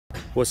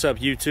What's up,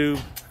 YouTube?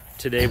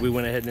 Today we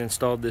went ahead and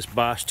installed this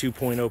Bosch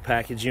 2.0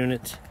 package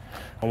unit.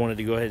 I wanted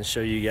to go ahead and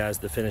show you guys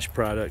the finished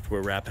product.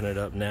 We're wrapping it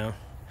up now.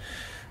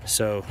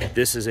 So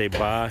this is a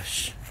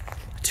Bosch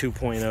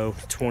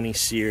 2.0 20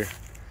 Seer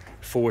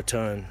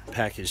 4-ton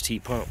packaged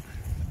heat pump.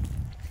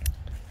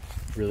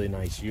 Really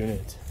nice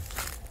unit.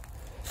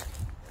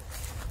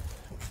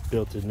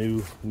 Built a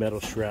new metal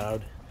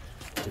shroud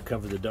to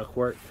cover the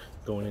ductwork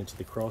going into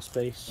the crawl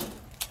space.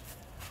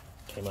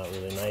 Came out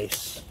really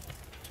nice.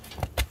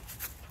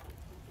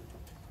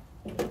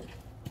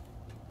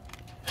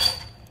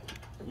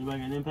 Anybody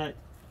got an impact?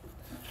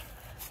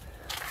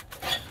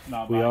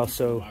 We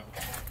also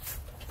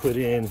put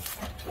in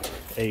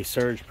a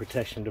surge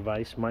protection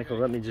device. Michael,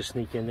 let me just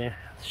sneak in there,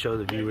 show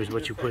the viewers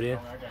what you put in.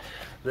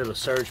 Little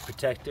surge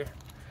protector,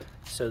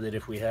 so that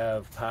if we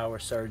have power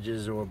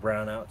surges or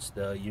brownouts,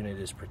 the unit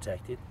is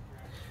protected.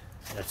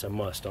 That's a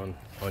must on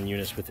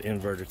units with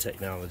inverter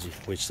technology,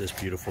 which this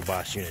beautiful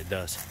Bosch unit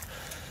does.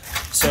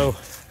 So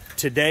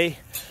today,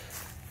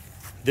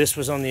 this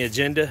was on the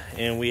agenda,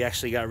 and we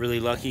actually got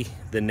really lucky.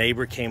 The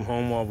neighbor came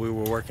home while we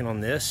were working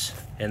on this,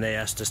 and they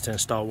asked us to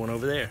install one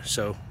over there.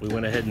 So we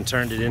went ahead and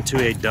turned it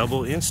into a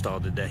double install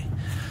today.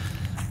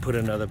 Put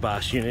another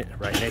Bosch unit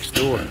right next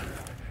door.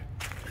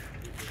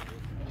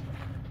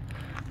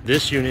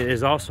 This unit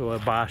is also a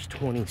Bosch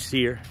 20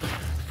 Seer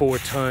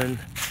 4-ton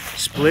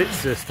split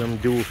system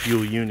dual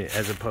fuel unit,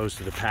 as opposed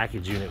to the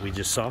package unit we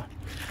just saw.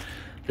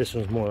 This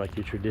one's more like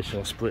your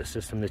traditional split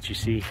system that you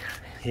see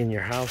in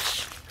your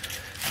house.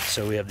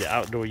 So we have the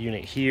outdoor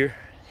unit here.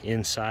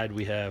 Inside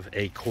we have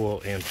a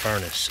coil and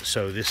furnace.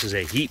 So this is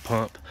a heat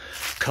pump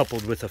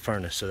coupled with a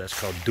furnace. So that's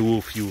called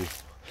dual fuel.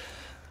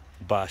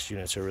 Bosch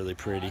units are really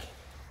pretty.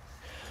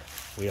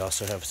 We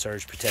also have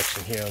surge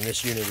protection here on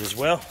this unit as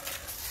well,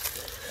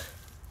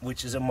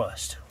 which is a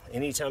must.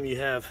 Anytime you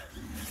have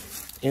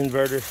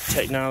inverter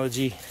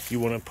technology,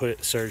 you want to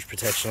put surge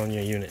protection on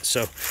your unit.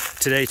 So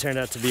today turned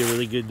out to be a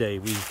really good day.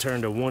 We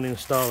turned a one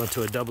install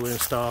into a double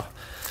install,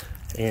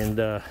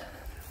 and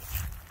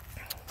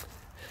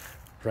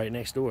right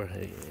next door.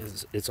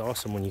 It's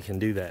awesome when you can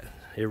do that.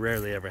 It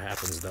rarely ever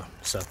happens though.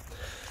 So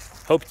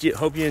hope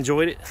you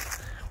enjoyed it.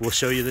 We'll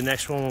show you the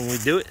next one when we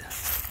do it.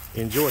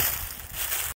 Enjoy.